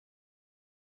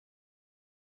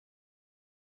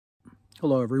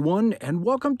Hello, everyone, and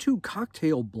welcome to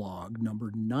Cocktail Blog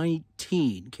number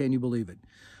 19. Can you believe it?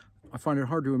 I find it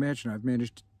hard to imagine I've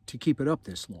managed to keep it up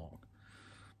this long.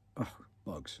 Ugh,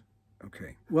 bugs.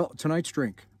 Okay. Well, tonight's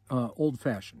drink,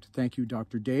 old-fashioned. Thank you,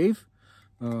 Dr. Dave.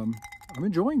 I'm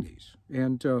enjoying these,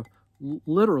 and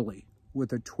literally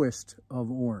with a twist of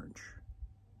orange.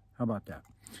 How about that?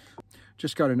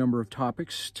 Just got a number of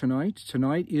topics tonight.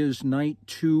 Tonight is night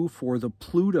 2 for the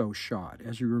Pluto shot.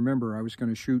 As you remember, I was going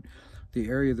to shoot the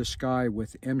area of the sky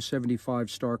with M75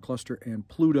 star cluster and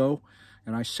Pluto,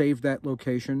 and I saved that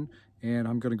location, and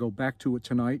I'm going to go back to it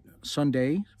tonight,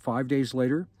 Sunday, 5 days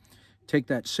later, take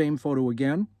that same photo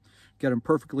again, get them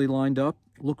perfectly lined up,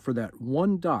 look for that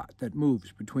one dot that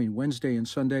moves between Wednesday and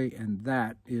Sunday, and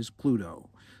that is Pluto.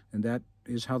 And that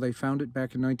is how they found it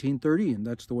back in 1930, and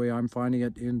that's the way I'm finding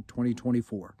it in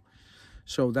 2024.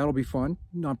 So that'll be fun,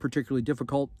 not particularly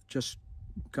difficult, just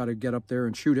got to get up there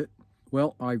and shoot it.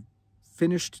 Well, I've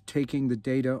finished taking the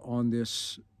data on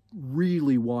this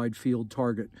really wide field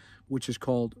target, which is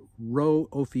called Rho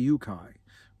Ophiuchi,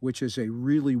 which is a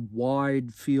really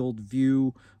wide field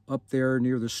view up there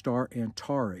near the star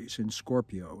Antares in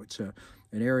Scorpio. It's an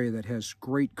area that has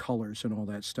great colors and all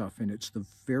that stuff, and it's the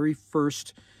very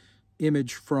first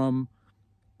image from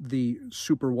the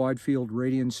super wide field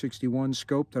Radian 61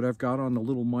 scope that I've got on the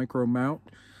little micro mount.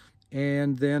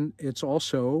 And then it's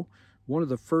also one of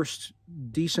the first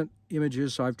decent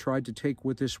images I've tried to take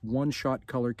with this one-shot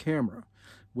color camera,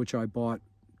 which I bought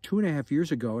 2.5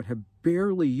 years ago and have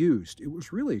barely used. It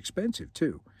was really expensive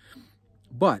too.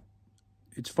 But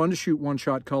it's fun to shoot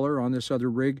one-shot color on this other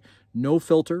rig. No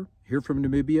filter. Here from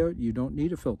Namibia, you don't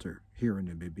need a filter here in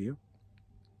Namibia.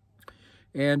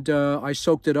 And I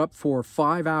soaked it up for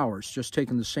 5 hours, just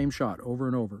taking the same shot over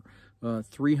and over.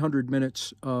 300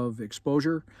 minutes of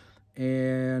exposure,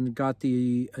 and got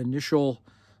the initial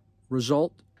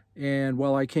result. And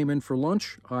while I came in for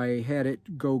lunch, I had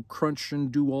it go crunch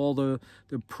and do all the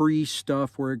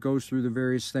pre-stuff where it goes through the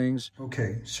various things.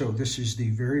 Okay, so this is the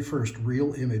very first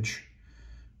real image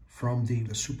from the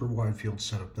super wide field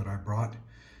setup that I brought.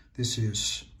 This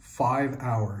is 5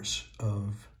 hours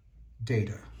of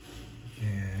data.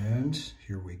 And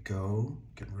here we go,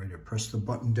 getting ready to press the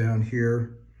button down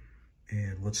here.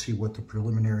 And let's see what the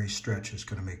preliminary stretch is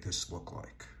going to make this look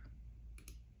like.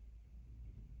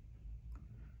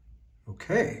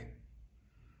 Okay.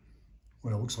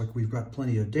 Well, it looks like we've got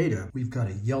plenty of data. We've got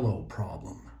a yellow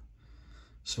problem,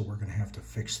 so we're going to have to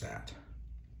fix that.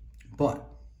 But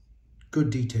good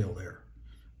detail there.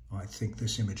 I think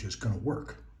this image is going to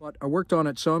work. But I worked on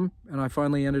it some, and I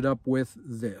finally ended up with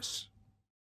this.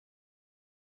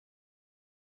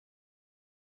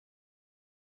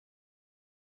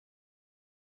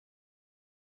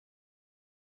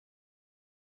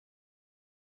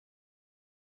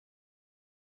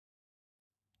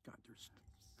 God, there's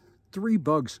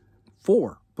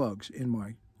 4 bugs in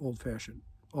my old-fashioned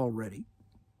already.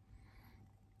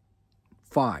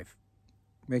 5.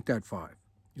 Make that 5.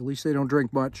 At least they don't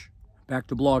drink much. Back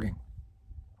to blogging.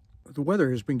 The weather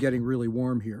has been getting really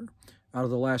warm here. Out of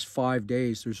the last 5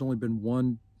 days, there's only been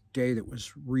one day that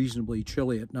was reasonably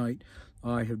chilly at night.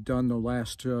 I have done the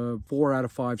last 4 out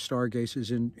of 5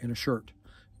 stargazes in a shirt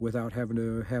without having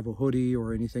to have a hoodie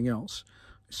or anything else.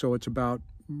 So it's about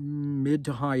mid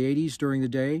to high 80s during the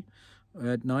day.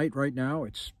 At night right now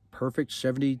it's perfect,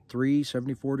 73,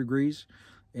 74 degrees,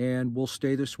 and we'll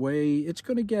stay this way. It's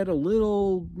going to get a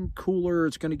little cooler.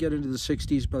 It's going to get into the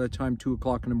 60s by the time 2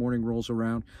 o'clock in the morning rolls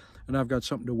around, and I've got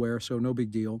something to wear, so no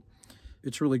big deal.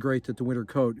 It's really great that the winter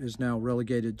coat is now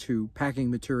relegated to packing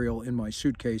material in my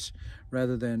suitcase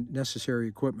rather than necessary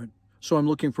equipment. So I'm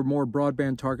looking for more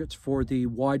broadband targets for the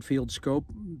wide field scope.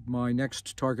 My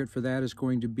next target for that is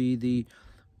going to be the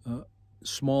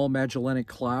small Magellanic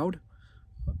Cloud,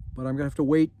 but I'm going to have to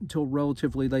wait until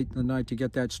relatively late in the night to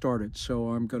get that started, so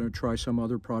I'm going to try some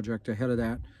other project ahead of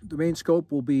that. The main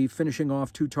scope will be finishing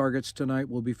off 2 targets tonight.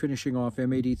 We'll be finishing off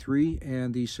M83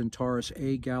 and the Centaurus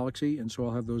A galaxy, and so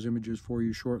I'll have those images for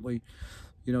you shortly.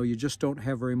 You know, you just don't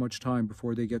have very much time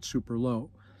before they get super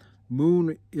low.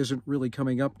 Moon isn't really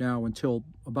coming up now until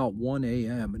about 1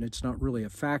 a.m., and it's not really a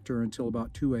factor until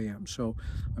about 2 a.m. So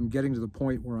I'm getting to the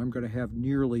point where I'm going to have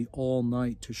nearly all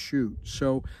night to shoot.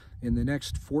 So in the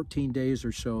next 14 days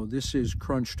or so, this is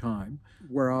crunch time,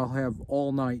 where I'll have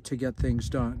all night to get things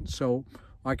done. So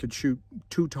I could shoot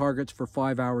 2 targets for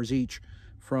 5 hours each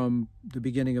from the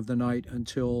beginning of the night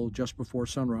until just before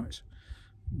sunrise.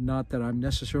 Not that I'm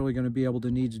necessarily going to be able to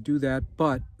need to do that,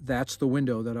 but that's the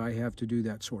window that I have to do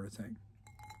that sort of thing.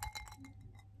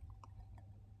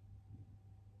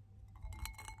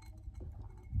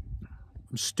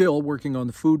 I'm still working on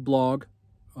the food blog.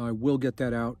 I will get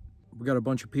that out. We got a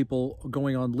bunch of people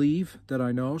going on leave that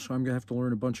I know, so I'm going to have to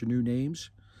learn a bunch of new names.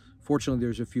 Fortunately,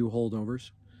 there's a few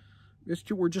holdovers.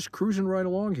 We're just cruising right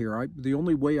along here. The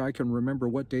only way I can remember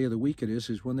what day of the week it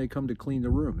is when they come to clean the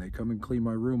room. They come and clean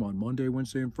my room on Monday,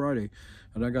 Wednesday, and Friday,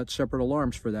 and I got separate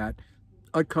alarms for that.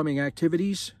 Upcoming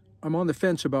activities, I'm on the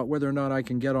fence about whether or not I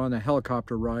can get on a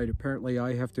helicopter ride. Apparently,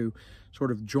 I have to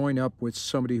sort of join up with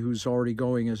somebody who's already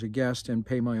going as a guest and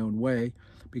pay my own way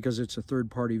because it's a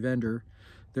third-party vendor.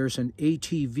 There's an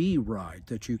ATV ride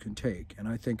that you can take, and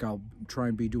I think I'll try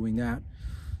and be doing that,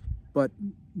 but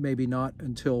maybe not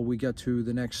until we get to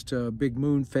the next big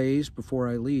moon phase before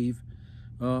I leave.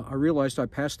 I realized I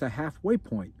passed the halfway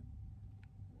point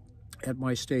at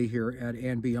my stay here at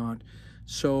And Beyond.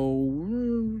 So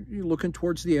looking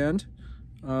towards the end,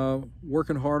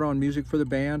 working hard on music for the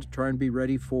band, trying to be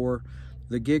ready for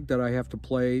the gig that I have to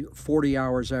play 40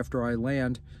 hours after I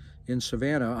land in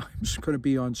Savannah. I'm just going to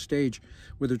be on stage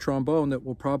with a trombone that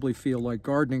will probably feel like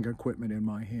gardening equipment in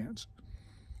my hands.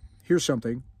 Here's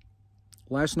something.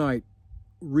 Last night,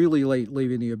 really late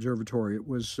leaving the observatory, it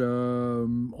was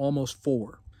almost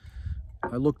 4.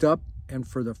 I looked up, and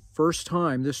for the first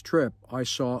time this trip, I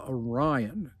saw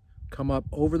Orion come up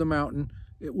over the mountain.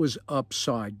 It was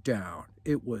upside down.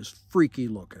 It was freaky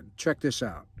looking. Check this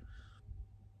out.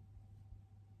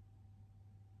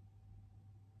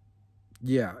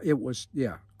 Yeah, it was,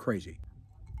 crazy.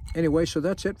 Anyway, so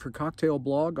that's it for Cocktail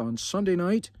Blog on Sunday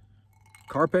night.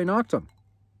 Carpe Noctem.